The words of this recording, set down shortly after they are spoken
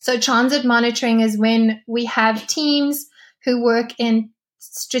So transit monitoring is when we have teams who work in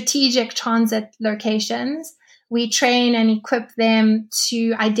strategic transit locations. We train and equip them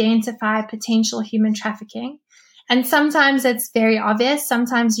to identify potential human trafficking. And sometimes it's very obvious.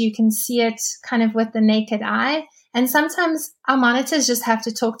 Sometimes you can see it kind of with the naked eye. And sometimes our monitors just have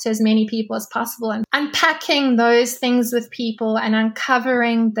to talk to as many people as possible, and unpacking those things with people and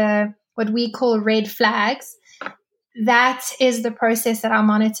uncovering what we call red flags. That is the process that our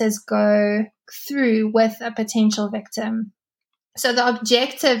monitors go through with a potential victim. So the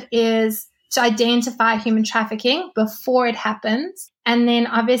objective is to identify human trafficking before it happens, and then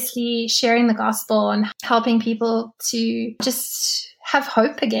obviously sharing the gospel and helping people to just have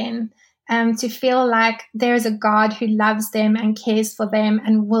hope again, to feel like there is a God who loves them and cares for them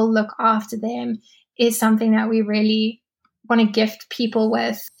and will look after them, is something that we really want to gift people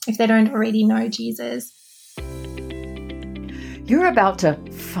with if they don't already know Jesus. You're about to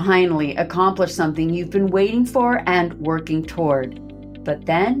finally accomplish something you've been waiting for and working toward. But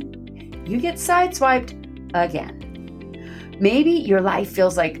then you get sideswiped again. Maybe your life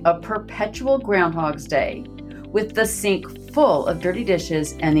feels like a perpetual Groundhog's Day, with the sink full of dirty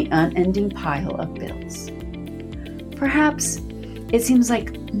dishes and the unending pile of bills. Perhaps it seems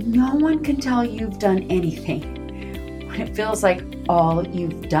like no one can tell you've done anything, when it feels like all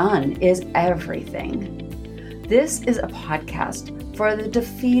you've done is everything. This is a podcast for the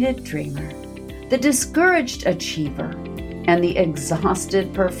defeated dreamer, the discouraged achiever, and the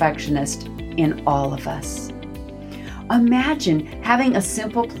exhausted perfectionist in all of us. Imagine having a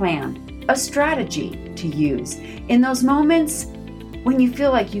simple plan, a strategy to use in those moments when you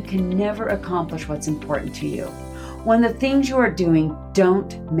feel like you can never accomplish what's important to you, when the things you are doing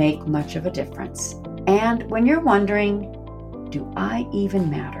don't make much of a difference, and when you're wondering, do I even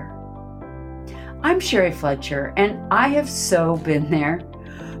matter? I'm Sherry Fletcher, and I have so been there.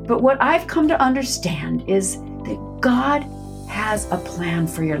 But what I've come to understand is that God has a plan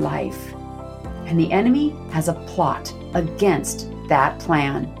for your life, and the enemy has a plot against that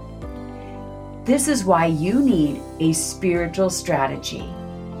plan. This is why you need a spiritual strategy.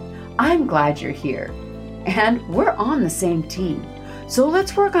 I'm glad you're here, and we're on the same team. So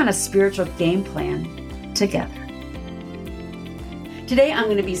let's work on a spiritual game plan together. Today I'm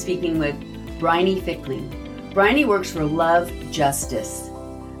going to be speaking with Bryony Fickling. Bryony works for Love Justice.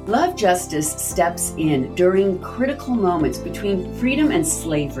 Love Justice steps in during critical moments between freedom and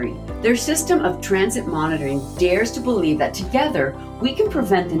slavery. Their system of transit monitoring dares to believe that together we can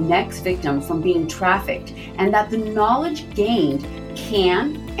prevent the next victim from being trafficked, and that the knowledge gained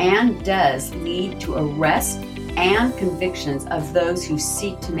can and does lead to arrest and convictions of those who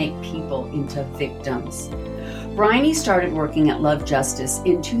seek to make people into victims. Bryony started working at Love Justice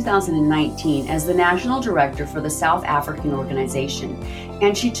in 2019 as the National Director for the South African organization,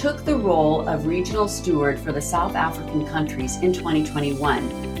 and she took the role of Regional Steward for the South African countries in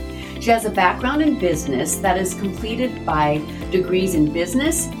 2021. She has a background in business that is completed by degrees in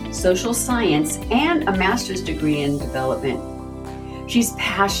business, social science, and a master's degree in development. She's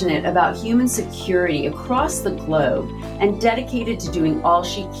passionate about human security across the globe and dedicated to doing all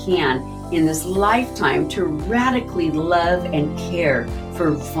she can in this lifetime to radically love and care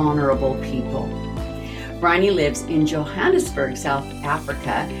for vulnerable people. Bryony lives in Johannesburg, South Africa,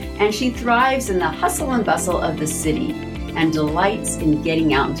 and she thrives in the hustle and bustle of the city and delights in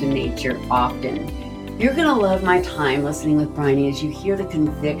getting out into nature often. You're going to love my time listening with Bryony as you hear the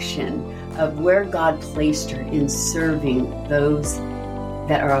conviction of where God placed her in serving those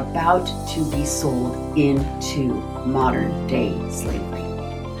that are about to be sold into modern day slavery.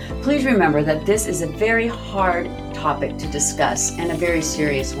 Please remember that this is a very hard topic to discuss and a very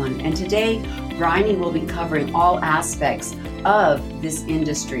serious one. And today, Bryony will be covering all aspects of this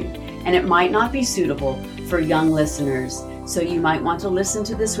industry. And it might not be suitable for young listeners. So you might want to listen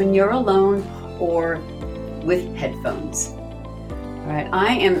to this when you're alone or with headphones. All right,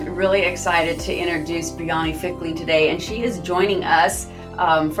 I am really excited to introduce Bryony Fickling today. And she is joining us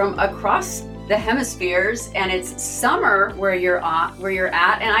from across the hemispheres, and it's summer where you're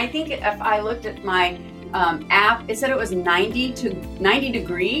at. And I think if I looked at my app, it said it was 90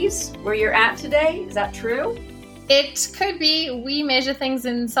 degrees where you're at today. Is that true? It could be. We measure things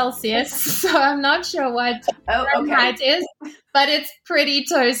in Celsius, so I'm not sure what Fahrenheit is, but it's pretty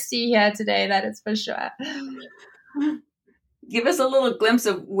toasty here today, that is for sure. Give us a little glimpse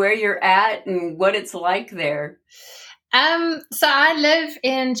of where you're at and what it's like there. So I live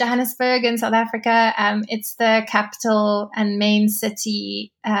in Johannesburg in South Africa. It's the capital and main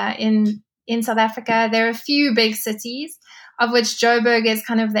city in South Africa. There are a few big cities, of which Joburg is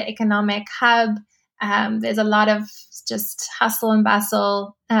kind of the economic hub. There's a lot of just hustle and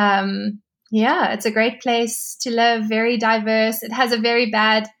bustle. It's a great place to live, very diverse. It has a very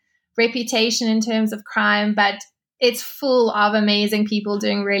bad reputation in terms of crime, but it's full of amazing people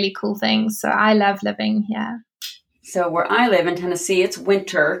doing really cool things. So I love living here. So where I live in Tennessee, it's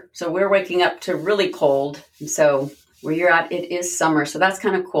winter. So we're waking up to really cold. So where you're at, it is summer. So that's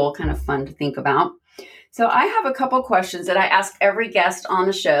kind of cool, kind of fun to think about. So I have a couple questions that I ask every guest on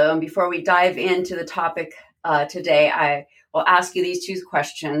the show. And before we dive into the topic today, I will ask you these 2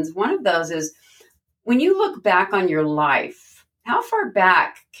 questions. One of those is, when you look back on your life, how far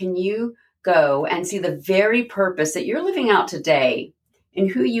back can you go and see the very purpose that you're living out today and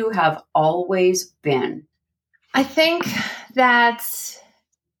who you have always been? I think that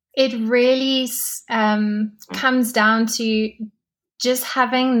it really comes down to just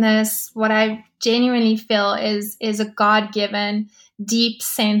having this, what I genuinely feel is a God-given deep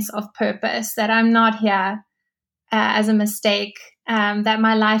sense of purpose, that I'm not here as a mistake, that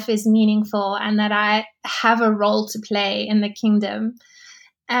my life is meaningful and that I have a role to play in the kingdom.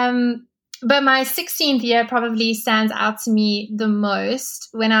 But my 16th year probably stands out to me the most,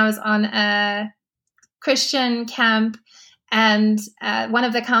 when I was on a Christian camp, and one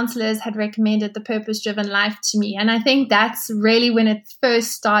of the counselors had recommended the purpose-driven life to me. And I think that's really when it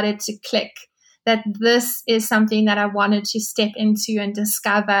first started to click, that this is something that I wanted to step into and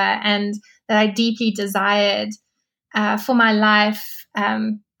discover, and that I deeply desired for my life.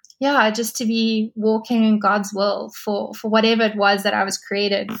 Just to be walking in God's will for whatever it was that I was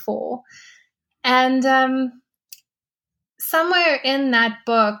created for. And somewhere in that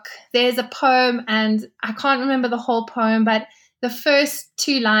book, there's a poem, and I can't remember the whole poem, but the first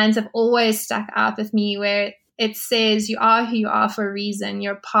 2 lines have always stuck out with me, where it says, "You are who you are for a reason.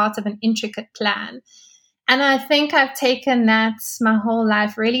 You're part of an intricate plan." And I think I've taken that my whole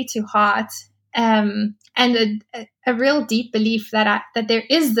life really to heart, and a real deep belief that there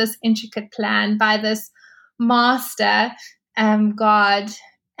is this intricate plan by this master, God,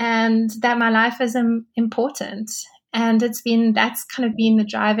 and that my life is important. And that's kind of been the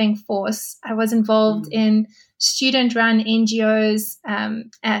driving force. I was involved in student-run NGOs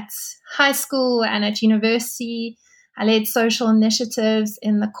at high school and at university. I led social initiatives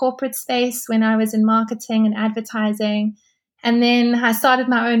in the corporate space when I was in marketing and advertising. And then I started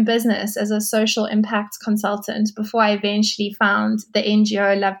my own business as a social impact consultant before I eventually found the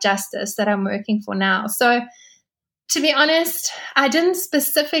NGO Love Justice that I'm working for now. So, to be honest, I didn't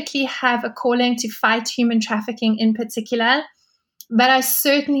specifically have a calling to fight human trafficking in particular, but I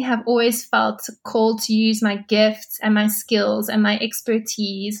certainly have always felt called to use my gifts and my skills and my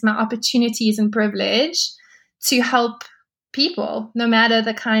expertise, my opportunities and privilege to help people, no matter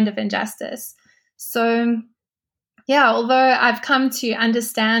the kind of injustice. So, although I've come to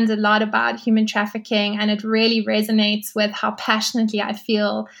understand a lot about human trafficking, and it really resonates with how passionately I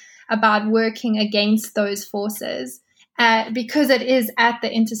feel about working against those forces, because it is at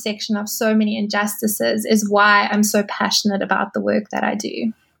the intersection of so many injustices, is why I'm so passionate about the work that I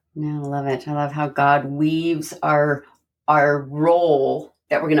do. No, I love it. I love how God weaves our role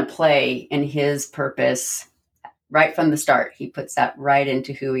that we're going to play in his purpose right from the start. He puts that right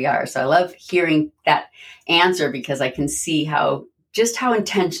into who we are. So I love hearing that answer, because I can see how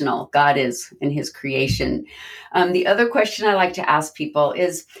intentional God is in his creation. The other question I like to ask people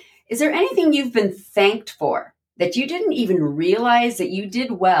is there anything you've been thanked for that you didn't even realize that you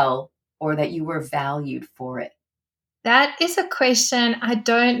did well, or that you were valued for it? That is a question I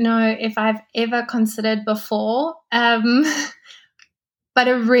don't know if I've ever considered before, but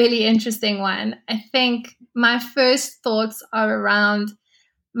a really interesting one. I think my first thoughts are around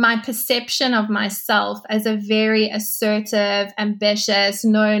my perception of myself as a very assertive, ambitious,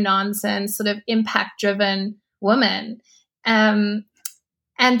 no-nonsense, sort of impact-driven woman.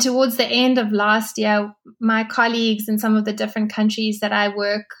 And towards the end of last year, my colleagues in some of the different countries that I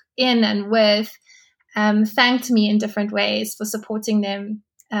work in and with thanked me in different ways for supporting them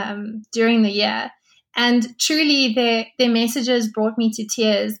during the year. And truly, their messages brought me to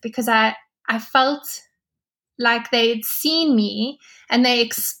tears, because I felt like they'd seen me, and they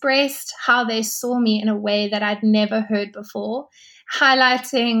expressed how they saw me in a way that I'd never heard before,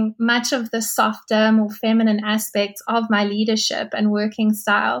 highlighting much of the softer, more feminine aspects of my leadership and working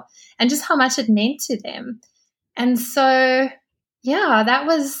style, and just how much it meant to them. And so, that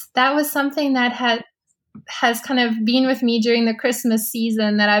was something that has kind of been with me during the Christmas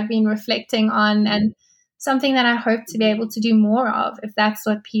season, that I've been reflecting on, and something that I hope to be able to do more of, if that's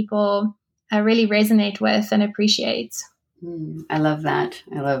what people really resonate with and appreciate. I love that.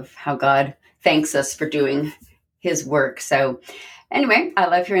 I love how God thanks us for doing his work. So anyway, I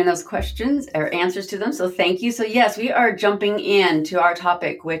love hearing those questions or answers to them. So thank you. So yes, we are jumping into our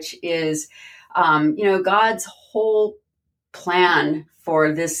topic, which is, God's whole plan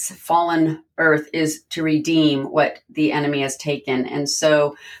for this fallen earth is to redeem what the enemy has taken. And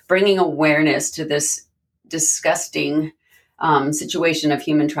so bringing awareness to this disgusting situation of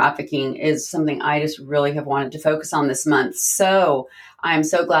human trafficking is something I just really have wanted to focus on this month. So I'm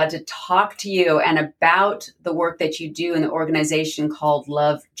so glad to talk to you and about the work that you do in the organization called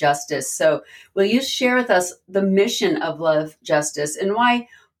Love Justice. So will you share with us the mission of Love Justice and why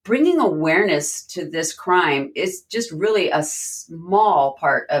bringing awareness to this crime is just really a small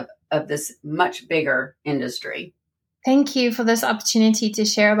part of this much bigger industry? Thank you for this opportunity to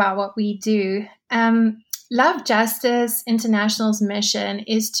share about what we do. Love Justice International's mission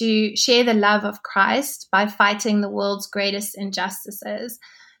is to share the love of Christ by fighting the world's greatest injustices.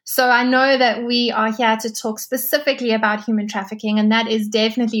 So I know that we are here to talk specifically about human trafficking, and that is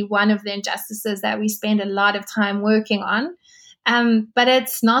definitely one of the injustices that we spend a lot of time working on. But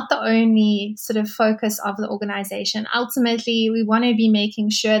it's not the only sort of focus of the organization. Ultimately, we want to be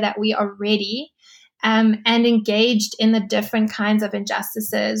making sure that we are ready and engaged in the different kinds of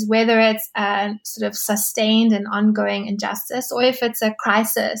injustices, whether it's a sort of sustained and ongoing injustice, or if it's a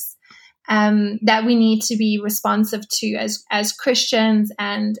crisis that we need to be responsive to as Christians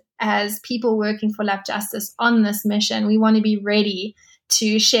and as people working for Love Justice on this mission. We want to be ready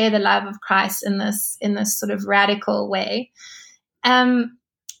to share the love of Christ in this sort of radical way.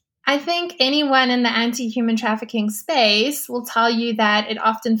 I think anyone in the anti-human trafficking space will tell you that it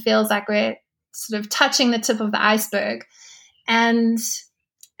often feels like we're sort of touching the tip of the iceberg. And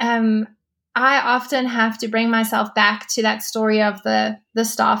I often have to bring myself back to that story of the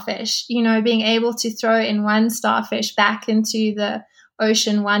starfish, being able to throw in one starfish back into the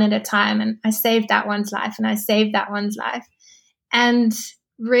ocean one at a time. And I saved that one's life, and I saved that one's life. And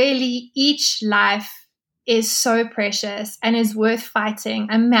really, each life is so precious and is worth fighting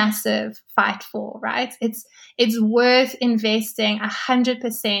a massive fight for, right? It's worth investing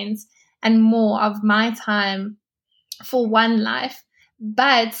 100% and more of my time for one life.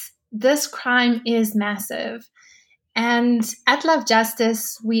 But this crime is massive. And at Love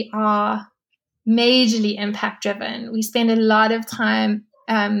Justice, we are majorly impact driven. We spend a lot of time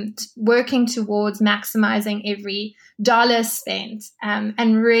working towards maximizing every dollar spent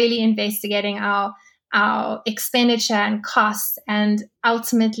and really investigating our expenditure and costs, and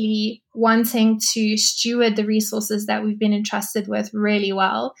ultimately wanting to steward the resources that we've been entrusted with really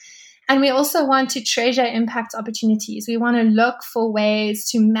well. And we also want to treasure impact opportunities. We want to look for ways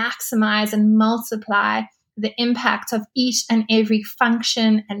to maximize and multiply the impact of each and every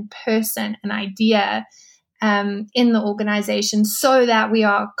function and person and idea in the organization, so that we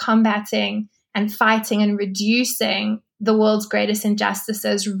are combating and fighting and reducing the world's greatest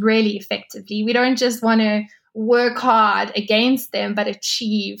injustices really effectively. We don't just want to work hard against them, but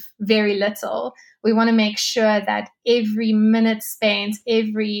achieve very little. We want to make sure that every minute spent,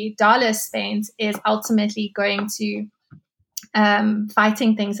 every dollar spent is ultimately going to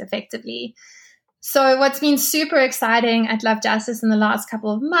fighting things effectively. So what's been super exciting at Love Justice in the last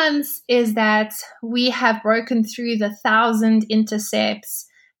couple of months is that we have broken through the 1,000 intercepts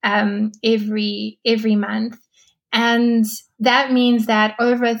every month. And that means that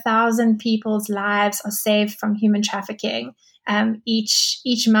over 1,000 people's lives are saved from human trafficking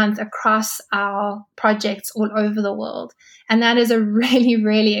each month across our projects all over the world. And that is a really,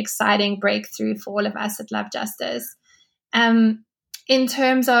 really exciting breakthrough for all of us at Love Justice. In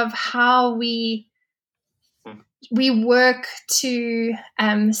terms of how we work to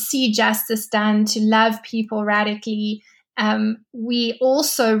see justice done, to love people radically, we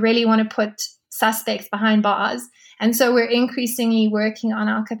also really want to put suspects behind bars. And so we're increasingly working on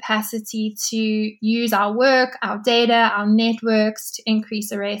our capacity to use our work, our data, our networks to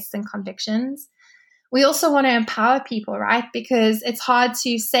increase arrests and convictions. We also want to empower people, right? Because it's hard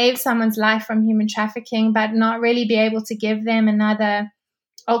to save someone's life from human trafficking, but not really be able to give them another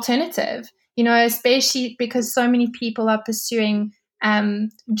alternative, especially because so many people are pursuing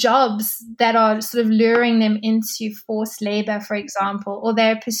jobs that are sort of luring them into forced labor, for example, or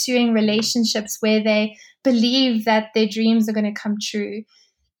they're pursuing relationships where they believe that their dreams are going to come true.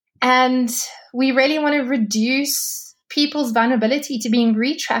 And we really want to reduce people's vulnerability to being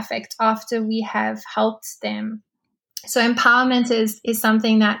re-trafficked after we have helped them. So empowerment is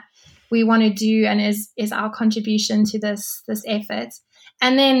something that we want to do, and is our contribution to this effort.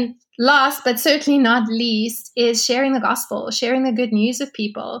 And then last, but certainly not least, is sharing the gospel, sharing the good news with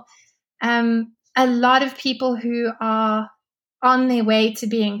people. A lot of people who are on their way to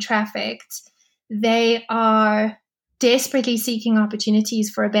being trafficked, they are desperately seeking opportunities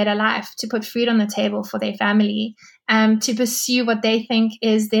for a better life, to put food on the table for their family, to pursue what they think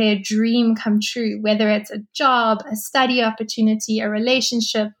is their dream come true, whether it's a job, a study opportunity, a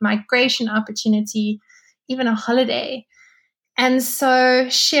relationship, migration opportunity, even a holiday. And so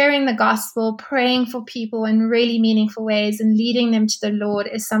sharing the gospel, praying for people in really meaningful ways and leading them to the Lord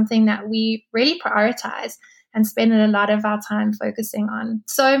is something that we really prioritize and spend a lot of our time focusing on.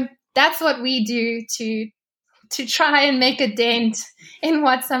 So that's what we do to try and make a dent in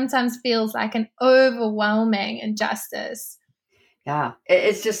what sometimes feels like an overwhelming injustice. Yeah,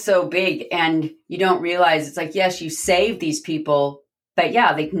 it's just so big. And you don't realize, it's like, yes, you save these people, but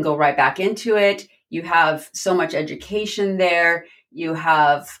yeah, they can go right back into it. You have so much education there. You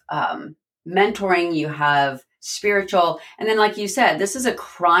have mentoring, you have spiritual. And then, like you said, this is a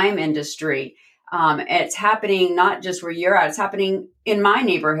crime industry. It's happening not just where you're at, it's happening in my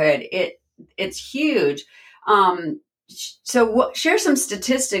neighborhood. It's huge. So share some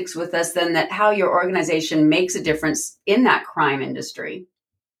statistics with us then, that how your organization makes a difference in that crime industry.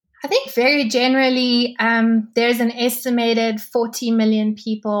 I think very generally, there's an estimated 40 million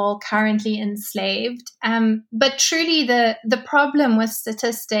people currently enslaved. But truly the problem with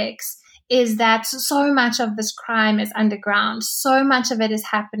statistics is that so much of this crime is underground. So much of it is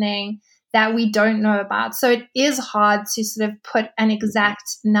happening that we don't know about. So it is hard to sort of put an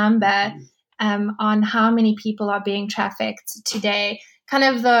exact number on how many people are being trafficked today. Kind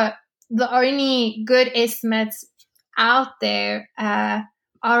of the only good estimates out there are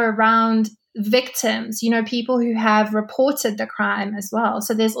around victims, people who have reported the crime as well.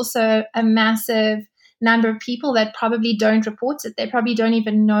 So there's also a massive number of people that probably don't report it. They probably don't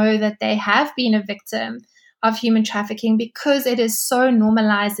even know that they have been a victim of human trafficking because it is so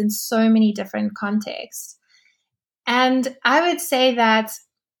normalized in so many different contexts. And I would say that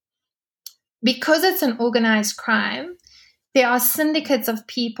because it's an organized crime, there are syndicates of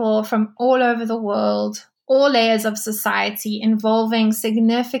people from all over the world, all layers of society, involving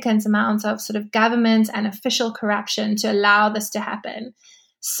significant amounts of sort of government and official corruption to allow this to happen.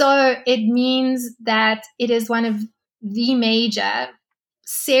 So it means that it is one of the major,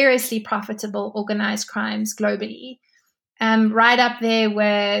 seriously profitable organized crimes globally, right up there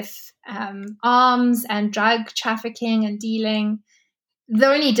with arms and drug trafficking and dealing. The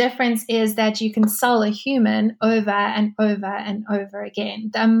only difference is that you can sell a human over and over and over again.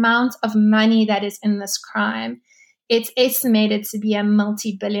 The amount of money that is in this crime, it's estimated to be a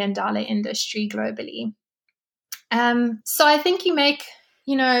multi-billion-dollar industry globally. So I think you make,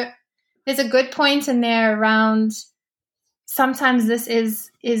 there's a good point in there around sometimes this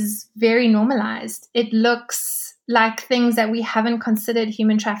is very normalized. It looks like things that we haven't considered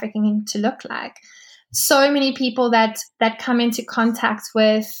human trafficking to look like. So many people that come into contact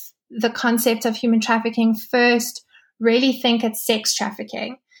with the concept of human trafficking first really think it's sex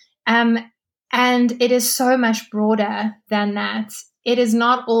trafficking. And it is so much broader than that. It is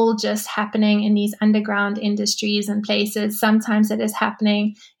not all just happening in these underground industries and places. Sometimes it is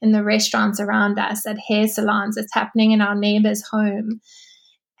happening in the restaurants around us, at hair salons. It's happening in our neighbor's home.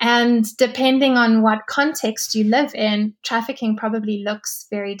 And depending on what context you live in, trafficking probably looks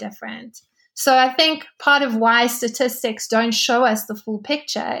very different. So I think part of why statistics don't show us the full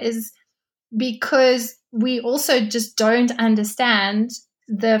picture is because we also just don't understand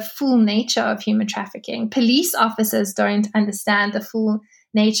the full nature of human trafficking. Police officers don't understand the full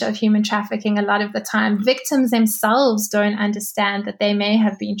nature of human trafficking a lot of the time. Victims themselves don't understand that they may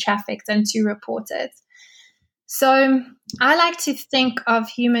have been trafficked and to report it. So I like to think of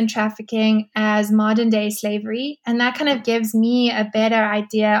human trafficking as modern day slavery, and that kind of gives me a better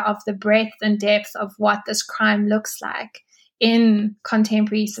idea of the breadth and depth of what this crime looks like in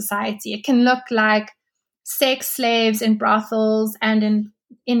contemporary society. It can look like sex slaves in brothels and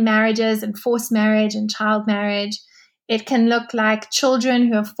in marriages and forced marriage and child marriage. It can look like children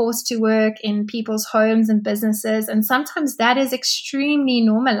who are forced to work in people's homes and businesses, and sometimes that is extremely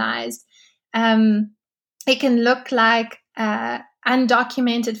normalized. It can look like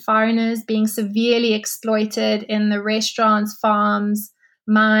undocumented foreigners being severely exploited in the restaurants, farms,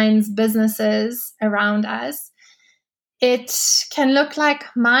 mines, businesses around us. It can look like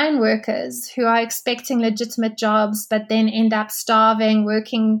mine workers who are expecting legitimate jobs but then end up starving,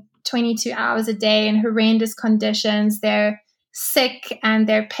 working 22 hours a day in horrendous conditions. They're sick and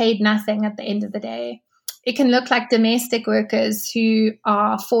they're paid nothing at the end of the day. It can look like domestic workers who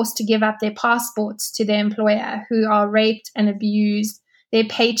are forced to give up their passports to their employer, who are raped and abused. Their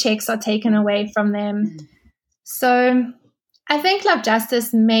paychecks are taken away from them. So I think Love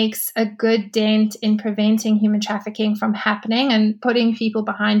Justice makes a good dent in preventing human trafficking from happening and putting people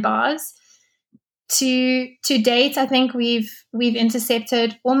behind bars. To date, I think we've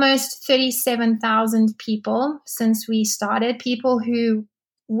intercepted almost 37,000 people since we started, people who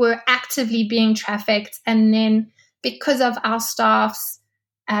were actively being trafficked, and then because of our staff's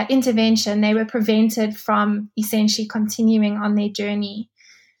intervention, they were prevented from essentially continuing on their journey.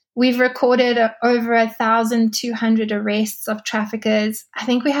 We've recorded over 1,200 arrests of traffickers. I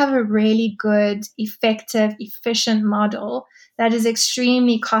think we have a really good, effective, efficient model that is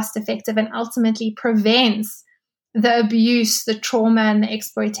extremely cost effective and ultimately prevents the abuse, the trauma, and the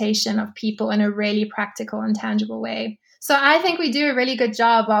exploitation of people in a really practical and tangible way. So I think we do a really good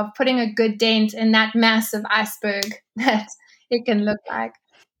job of putting a good dent in that massive iceberg that it can look like.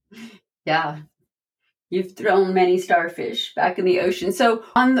 Yeah. You've thrown many starfish back in the ocean. So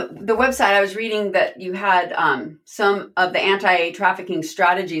on the website, I was reading that you had some of the anti-trafficking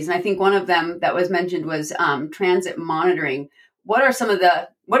strategies. And I think one of them that was mentioned was transit monitoring. What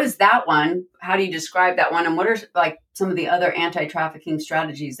is that one? How do you describe that one? And what are like some of the other anti-trafficking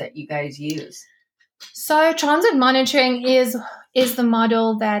strategies that you guys use? So transit monitoring is the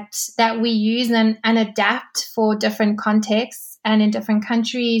model that we use and adapt for different contexts and in different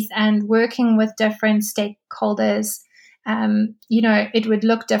countries, and working with different stakeholders. It would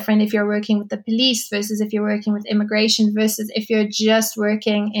look different if you're working with the police versus if you're working with immigration versus if you're just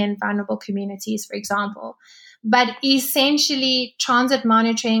working in vulnerable communities, for example. But essentially, transit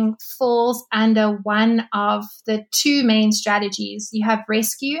monitoring falls under one of the two main strategies. You have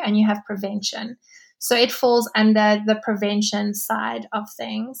rescue and you have prevention. So it falls under the prevention side of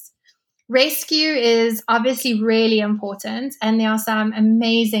things. Rescue is obviously really important, and there are some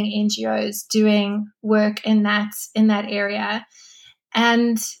amazing NGOs doing work in that area.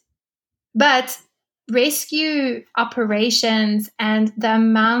 But rescue operations and the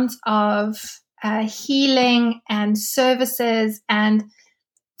amount of healing and services, and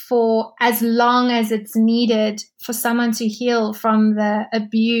for as long as it's needed for someone to heal from the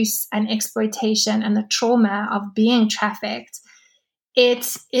abuse and exploitation and the trauma of being trafficked,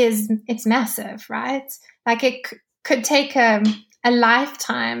 it's massive, right? Like it could take a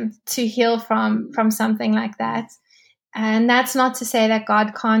lifetime to heal from something like that. And that's not to say that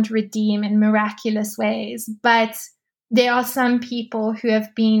God can't redeem in miraculous ways, but there are some people who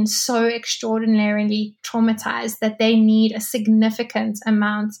have been so extraordinarily traumatized that they need a significant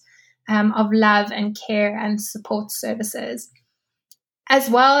amount of love and care and support services. As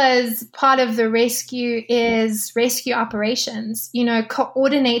well as part of the rescue is rescue operations,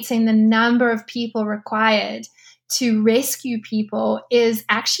 coordinating the number of people required to rescue people is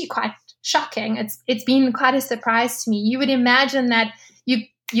actually quite shocking. It's been quite a surprise to me. You would imagine that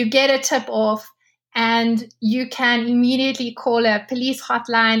you get a tip off and you can immediately call a police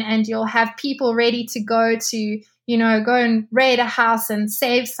hotline and you'll have people ready to go and raid a house and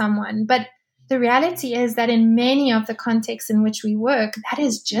save someone. But the reality is that in many of the contexts in which we work, that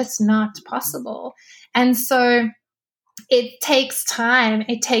is just not possible. And so it takes time,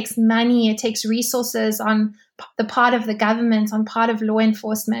 it takes money, it takes resources on the part of the government, on part of law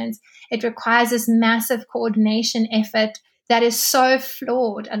enforcement. It requires this massive coordination effort that is so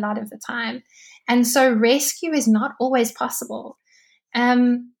flawed a lot of the time. And so rescue is not always possible.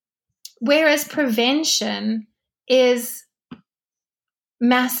 Whereas prevention is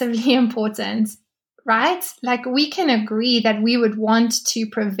massively important, right? Like we can agree that we would want to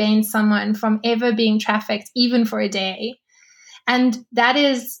prevent someone from ever being trafficked, even for a day. And that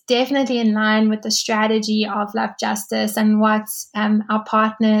is definitely in line with the strategy of Love Justice and what our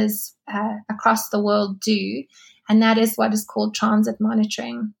partners across the world do. And that is what is called transit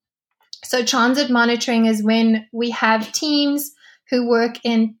monitoring. So transit monitoring is when we have teams who work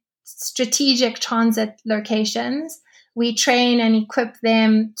in strategic transit locations. We train and equip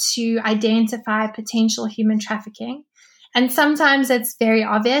them to identify potential human trafficking. And sometimes it's very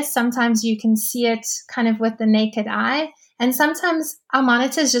obvious. Sometimes you can see it kind of with the naked eye. And sometimes our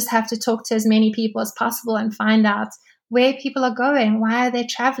monitors just have to talk to as many people as possible and find out where people are going. Why are they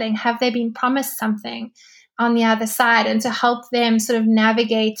traveling? Have they been promised something on the other side? And to help them sort of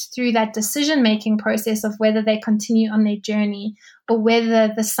navigate through that decision-making process of whether they continue on their journey or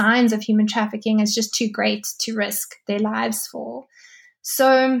whether the signs of human trafficking is just too great to risk their lives for.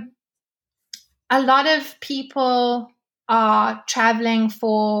 So a lot of people are traveling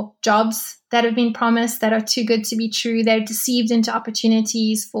for jobs that have been promised that are too good to be true. They're deceived into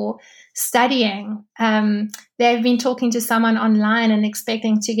opportunities for studying. They've been talking to someone online and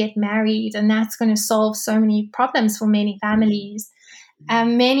expecting to get married, and that's going to solve so many problems for many families.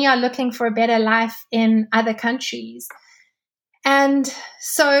 Many are looking for a better life in other countries. And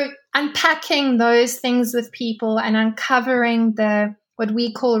so unpacking those things with people and uncovering what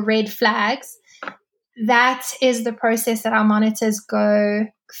we call red flags that is the process that our monitors go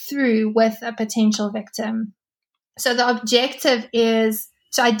through with a potential victim. So the objective is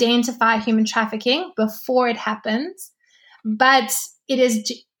to identify human trafficking before it happens, but it is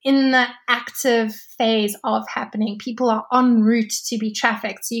in the active phase of happening. People are en route to be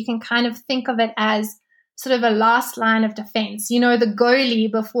trafficked. So you can kind of think of it as sort of a last line of defense. You know, the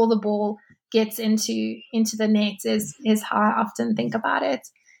goalie before the ball gets into the net is how I often think about it.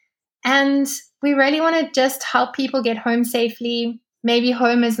 And we really want to just help people get home safely. Maybe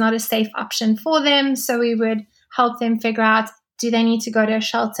home is not a safe option for them. So we would help them figure out, do they need to go to a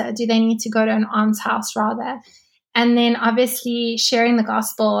shelter? Do they need to go to an aunt's house rather? And then obviously sharing the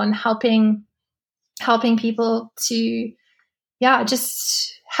gospel and helping people to,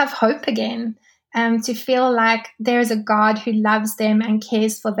 just have hope again, to feel like there is a God who loves them and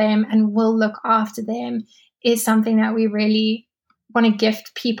cares for them and will look after them is something that we really want to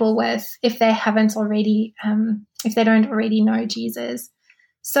gift people with if they haven't already, if they don't already know Jesus.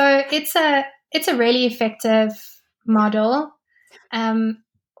 So it's a really effective model.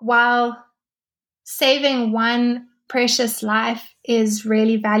 While saving one precious life is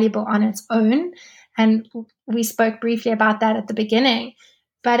really valuable on its own, and we spoke briefly about that at the beginning.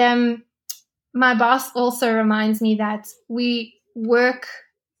 But my boss also reminds me that we work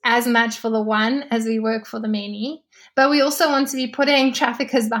as much for the one as we work for the many. But we also want to be putting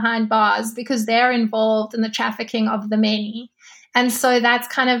traffickers behind bars because they're involved in the trafficking of the many. And so that's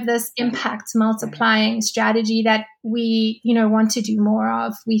kind of this impact multiplying strategy that we, want to do more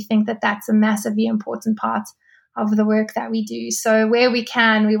of. We think that that's a massively important part of the work that we do. So where we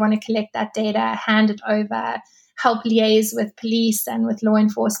can, we want to collect that data, hand it over, help liaise with police and with law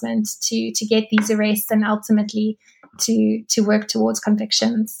enforcement to get these arrests and ultimately to work towards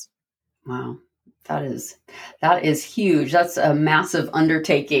convictions. Wow. That is huge. That's a massive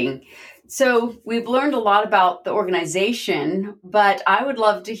undertaking. So we've learned a lot about the organization, but I would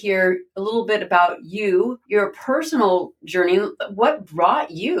love to hear a little bit about you, your personal journey. What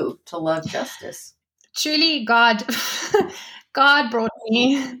brought you to Love Justice? Truly, God brought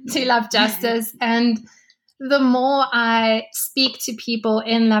me to Love Justice. And the more I speak to people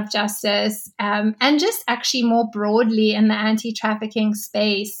in Love Justice, and just actually more broadly in the anti-trafficking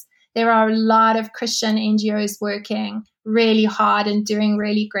space, there are a lot of Christian NGOs working really hard and doing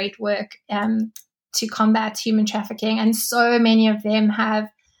really great work to combat human trafficking. And so many of them have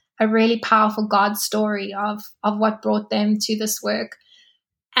a really powerful God story of what brought them to this work.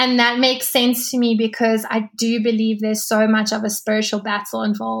 And that makes sense to me because I do believe there's so much of a spiritual battle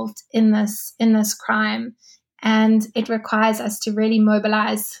involved in this crime. And it requires us to really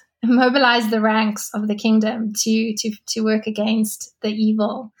mobilize the ranks of the kingdom to work against the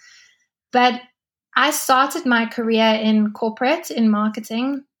evil. But I started my career in corporate, in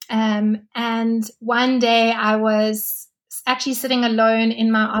marketing, and one day I was actually sitting alone in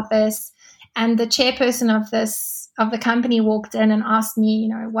my office, and the chairperson of the company walked in and asked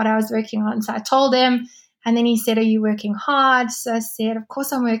me, what I was working on. So I told him, and then he said, "Are you working hard?" So I said, "Of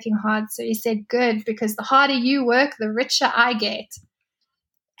course I'm working hard." So he said, "Good, because the harder you work, the richer I get."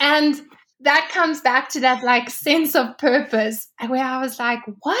 And that comes back to that sense of purpose, where I was like,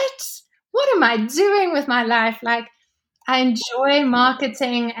 what am I doing with my life? I enjoy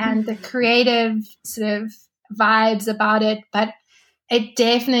marketing and the creative sort of vibes about it, but it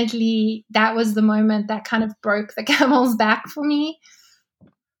definitely, that was the moment that kind of broke the camel's back for me,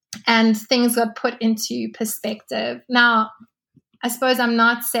 and things got put into perspective. Now, I suppose I'm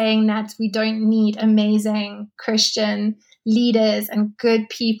not saying that we don't need amazing Christian leaders and good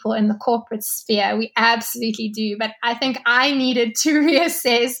people in the corporate sphere. We absolutely do. But I think I needed to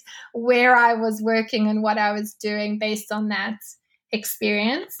reassess where I was working and what I was doing based on that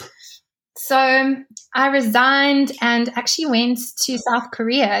experience. So I resigned and actually went to South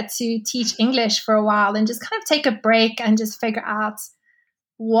Korea to teach English for a while and just kind of take a break and just figure out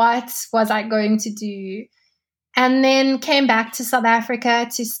what was I going to do. And then came back to South Africa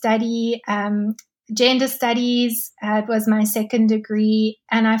to study gender studies. It was my second degree,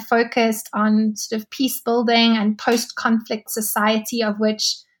 and I focused on sort of peace building and post-conflict society, of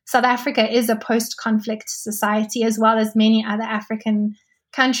which South Africa is a post-conflict society, as well as many other African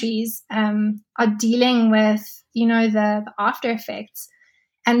countries are dealing with, the after effects.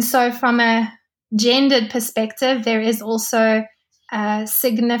 And so from a gendered perspective, there is also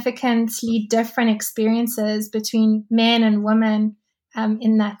significantly different experiences between men and women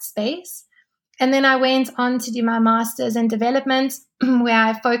in that space. And then I went on to do my master's in development, where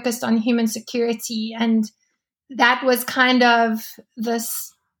I focused on human security. And that was kind of the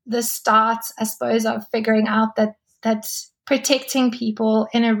start, I suppose, of figuring out that protecting people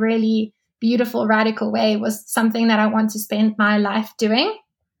in a really beautiful, radical way was something that I want to spend my life doing.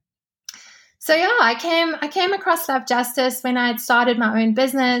 So yeah, I came across Love Justice when I had started my own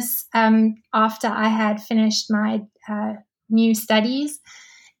business after I had finished my new studies,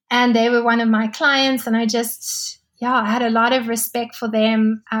 and they were one of my clients. And I had a lot of respect for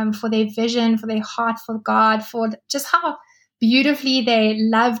them, for their vision, for their heart for God, for just how beautifully they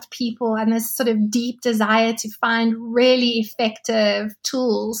loved people, and this sort of deep desire to find really effective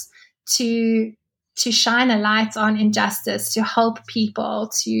tools to shine a light on injustice, to help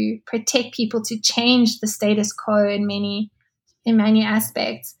people, to protect people, to change the status quo in many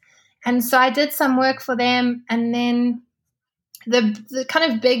aspects. And so I did some work for them. And then the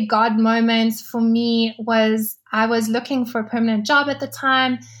kind of big God moment for me was I was looking for a permanent job at the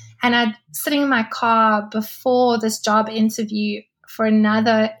time, and I'd sitting in my car before this job interview for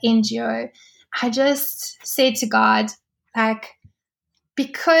another NGO. I just said to God, like,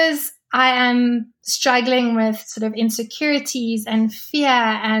 because I am struggling with sort of insecurities and fear,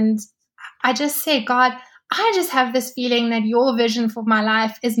 and I just said, God, I just have this feeling that your vision for my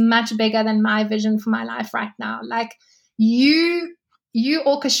life is much bigger than my vision for my life right now. Like, you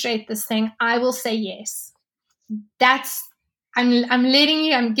orchestrate this thing. I will say yes. I'm letting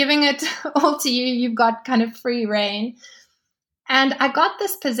you, I'm giving it all to you. You've got kind of free reign. And I got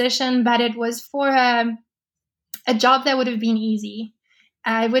this position, but it was for a job that would have been easy.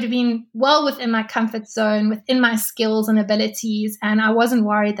 It would have been well within my comfort zone, within my skills and abilities, and I wasn't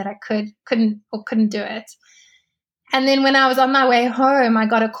worried that I couldn't do it. And then when I was on my way home, I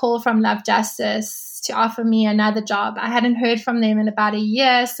got a call from Love Justice to offer me another job. I hadn't heard from them in about a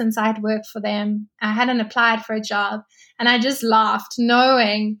year since I had worked for them. I hadn't applied for a job, and I just laughed,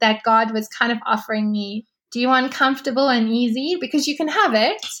 knowing that God was kind of offering me, do you want comfortable and easy? Because you can have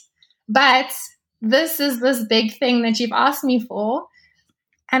it, but this is this big thing that you've asked me for.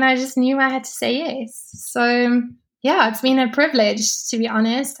 And I just knew I had to say yes. So yeah, it's been a privilege, to be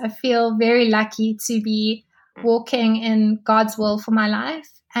honest. I feel very lucky to be walking in God's will for my life,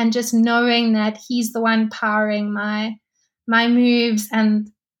 and just knowing that He's the one powering my moves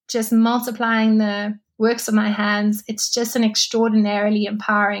and just multiplying the works of my hands. It's just an extraordinarily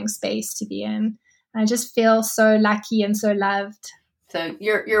empowering space to be in. I just feel so lucky and so loved. So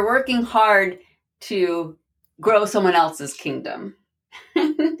you're working hard to grow someone else's kingdom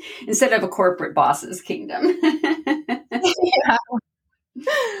instead of a corporate boss's kingdom. Yeah.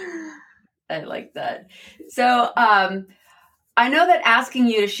 I like that. So I know that asking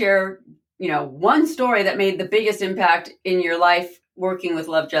you to share, one story that made the biggest impact in your life working with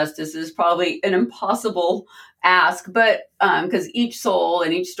Love Justice is probably an impossible ask, but because each soul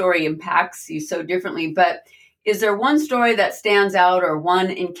and each story impacts you so differently. But is there one story that stands out, or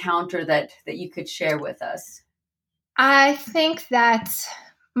one encounter that you could share with us? I think that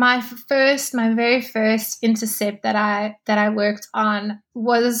my very first intercept that I worked on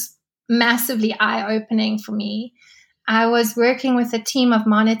was massively eye-opening for me. I was working with a team of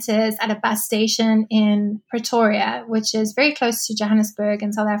monitors at a bus station in Pretoria, which is very close to Johannesburg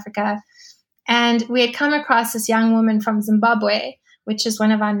in South Africa. And we had come across this young woman from Zimbabwe, which is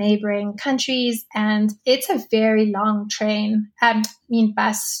one of our neighboring countries. And it's a very long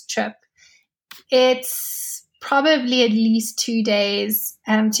bus trip. It's probably at least 2 days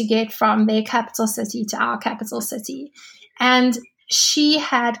to get from their capital city to our capital city. And she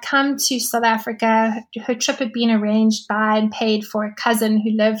had come to South Africa. Her trip had been arranged by and paid for a cousin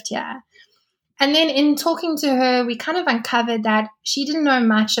who lived here. And then in talking to her, we kind of uncovered that she didn't know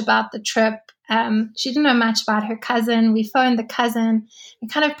much about the trip. She didn't know much about her cousin. We phoned the cousin. We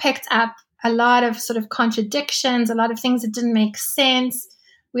kind of picked up a lot of sort of contradictions, a lot of things that didn't make sense.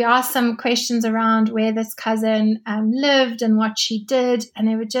 We asked some questions around where this cousin lived and what she did, and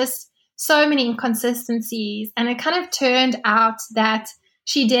there were just so many inconsistencies. And it kind of turned out that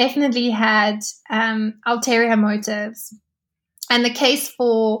she definitely had ulterior motives. And the case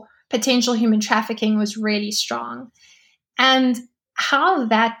for potential human trafficking was really strong. And how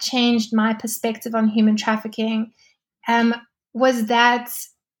that changed my perspective on human trafficking was that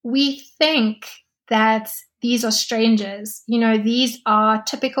we think that these are strangers. These are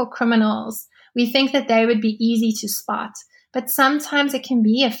typical criminals. We think that they would be easy to spot. But sometimes it can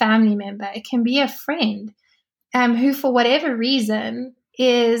be a family member. It can be a friend who, for whatever reason,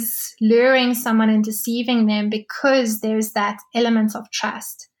 is luring someone and deceiving them because there's that element of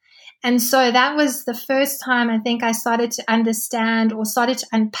trust. And so that was the first time I think I started to understand or started to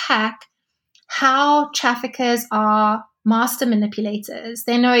unpack how traffickers are master manipulators.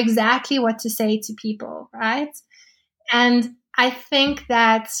 They know exactly what to say to people, right? And I think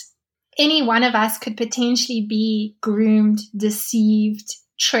that any one of us could potentially be groomed, deceived,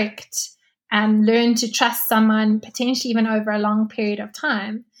 tricked, learn to trust someone, potentially even over a long period of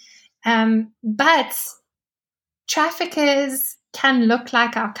time. But traffickers can look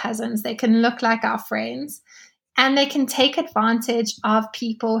like our cousins. They can look like our friends. And they can take advantage of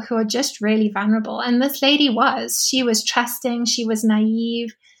people who are just really vulnerable. And this lady she was trusting. She was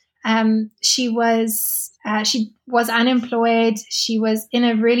naive. She was unemployed. She was in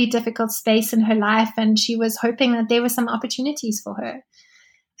a really difficult space in her life, and she was hoping that there were some opportunities for her.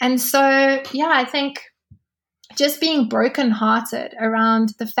 And so, yeah, I think just being brokenhearted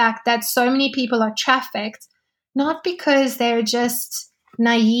around the fact that so many people are trafficked, not because they're just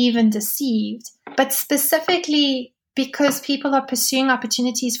naive and deceived, but specifically because people are pursuing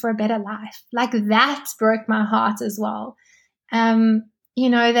opportunities for a better life. Like, that broke my heart as well.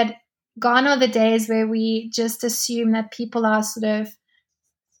 That gone are the days where we just assume that people are sort of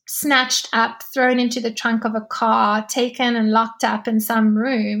snatched up, thrown into the trunk of a car, taken and locked up in some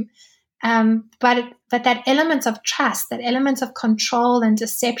room. But that element of trust, that element of control and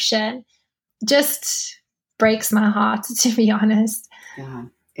deception just breaks my heart, to be honest. Yeah.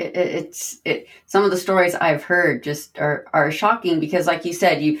 Some of the stories I've heard just are shocking, because like you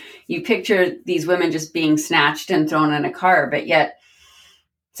said, you picture these women just being snatched and thrown in a car, but yet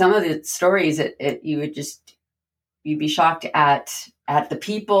some of the stories you'd be shocked at the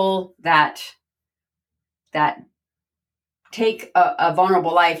people that take a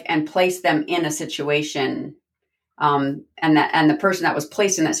vulnerable life and place them in a situation, and the person that was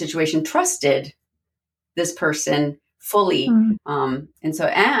placed in that situation trusted this person fully. And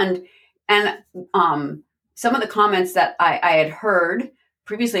some of the comments that I had heard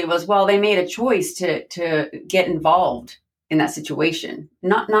previously was, well, they made a choice to get involved in that situation.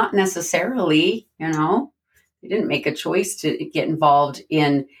 Not necessarily, they didn't make a choice to get involved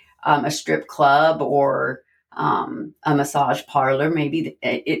in a strip club or a massage parlor. Maybe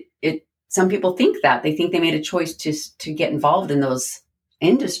some people think that they think they made a choice to get involved in those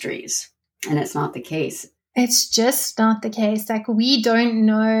industries, and it's not the case. It's just not the case. Like, we don't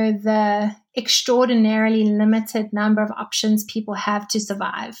know the extraordinarily limited number of options people have to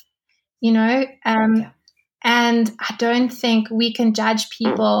survive, Yeah. And I don't think we can judge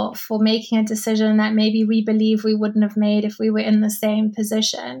people for making a decision that maybe we believe we wouldn't have made if we were in the same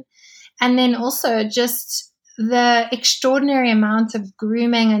position. And then also just the extraordinary amount of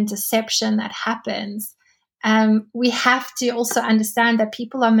grooming and deception that happens. We have to also understand that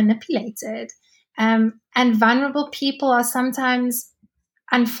people are manipulated. And vulnerable people are sometimes,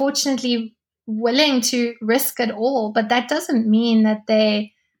 unfortunately, willing to risk it all, but that doesn't mean that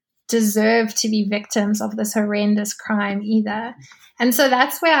they deserve to be victims of this horrendous crime either. And so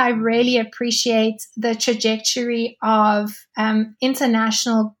that's where I really appreciate the trajectory of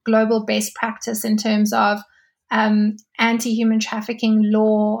international global best practice in terms of anti-human trafficking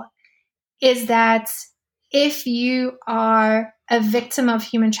law, is that if you are a victim of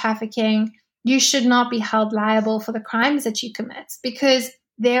human trafficking, you should not be held liable for the crimes that you commit, because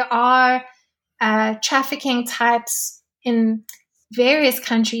there are trafficking types in various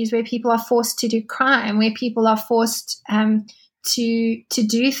countries where people are forced to do crime, where people are forced to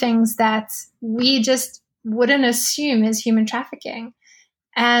do things that we just wouldn't assume is human trafficking.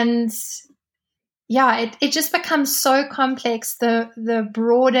 And yeah, it just becomes so complex the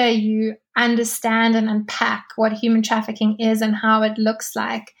broader you understand and unpack what human trafficking is and how it looks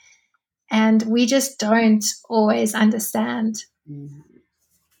like. And we just don't always understand.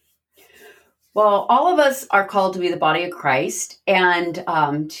 Well, all of us are called to be the body of Christ, and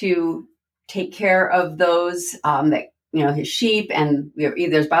to take care of those that, his sheep. And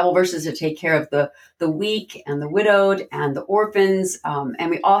there's Bible verses to take care of the weak and the widowed and the orphans. And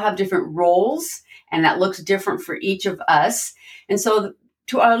we all have different roles, and that looks different for each of us. And so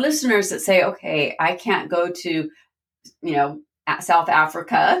to our listeners that say, okay, I can't go to, South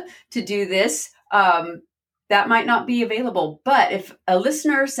Africa to do this, that might not be available. But if a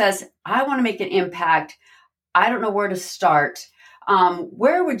listener says, I want to make an impact, I don't know where to start,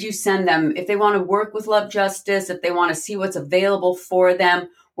 where would you send them? If they want to work with Love Justice, if they want to see what's available for them,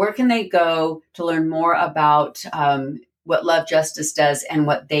 where can they go to learn more about what Love Justice does and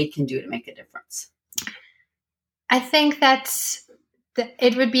what they can do to make a difference? I think that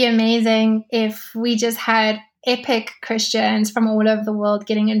it would be amazing if we just had epic Christians from all over the world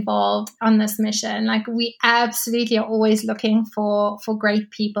getting involved on this mission. Like, we absolutely are always looking for great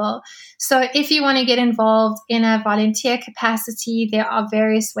people. So if you want to get involved in a volunteer capacity, there are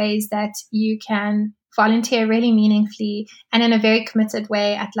various ways that you can volunteer really meaningfully and in a very committed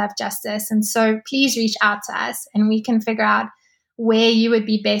way at Love Justice. And so please reach out to us and we can figure out where you would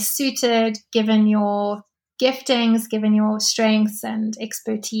be best suited given your giftings, given your strengths and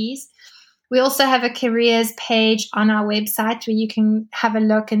expertise. We also have a careers page on our website where you can have a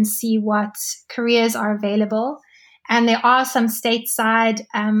look and see what careers are available. And there are some stateside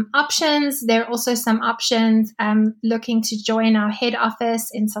options. There are also some options looking to join our head office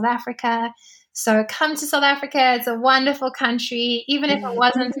in South Africa. So come to South Africa. It's a wonderful country. Even if it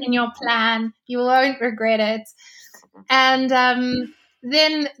wasn't in your plan, you won't regret it. And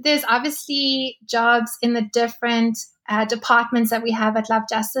then there's obviously jobs in the different departments that we have at Love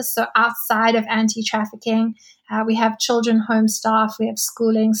Justice. So outside of anti-trafficking, we have children home staff, we have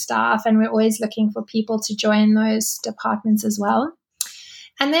schooling staff, and we're always looking for people to join those departments as well.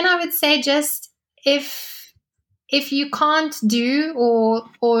 And then I would say just if you can't do or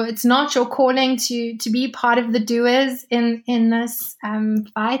it's not your calling to be part of the doers in this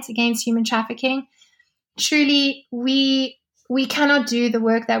fight against human trafficking, truly we cannot do the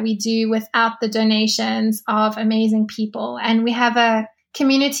work that we do without the donations of amazing people. And we have a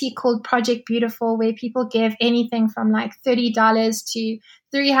community called Project Beautiful where people give anything from like $30 to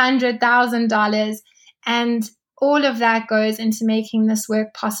 $300,000. And all of that goes into making this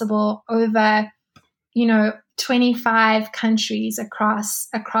work possible over, 25 countries across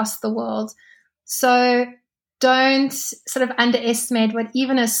the world. So don't sort of underestimate what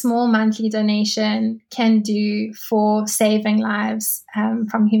even a small monthly donation can do for saving lives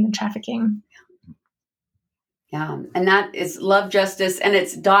from human trafficking. Yeah, and that is Love Justice, and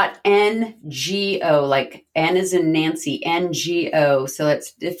it's .ngo, like N as in Nancy, NGO. So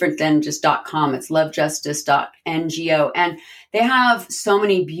it's different than just .com. It's lovejustice.ngo. And they have so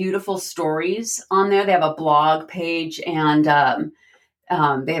many beautiful stories on there. They have a blog page, and they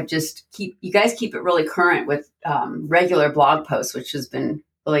have you guys keep it really current with regular blog posts, which has been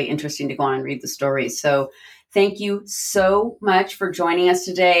really interesting to go on and read the stories. So thank you so much for joining us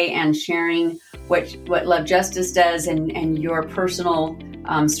today and sharing what Love Justice does and your personal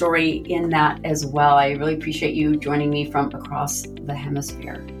story in that as well. I really appreciate you joining me from across the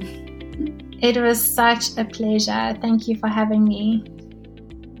hemisphere. It was such a pleasure. Thank you for having me.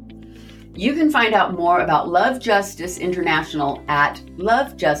 You can find out more about Love Justice International at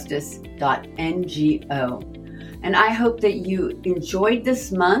lovejustice.ngo. And I hope that you enjoyed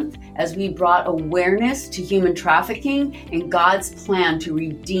this month as we brought awareness to human trafficking and God's plan to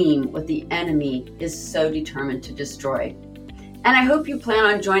redeem what the enemy is so determined to destroy. And I hope you plan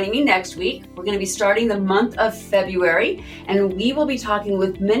on joining me next week. We're going to be starting the month of February, and we will be talking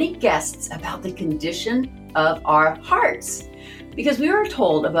with many guests about the condition of our hearts. Because we are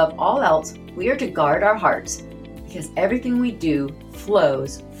told above all else, we are to guard our hearts because everything we do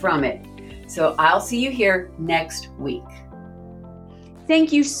flows from it. So I'll see you here next week.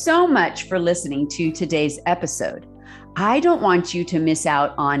 Thank you so much for listening to today's episode. I don't want you to miss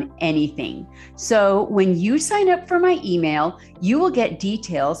out on anything. So when you sign up for my email, you will get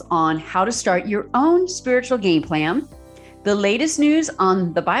details on how to start your own spiritual game plan, the latest news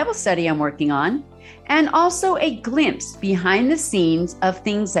on the Bible study I'm working on, and also a glimpse behind the scenes of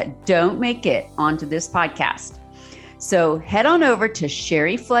things that don't make it onto this podcast. So head on over to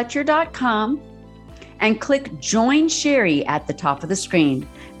sherryfletcher.com and click Join Sherry at the top of the screen.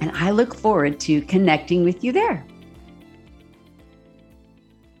 And I look forward to connecting with you there.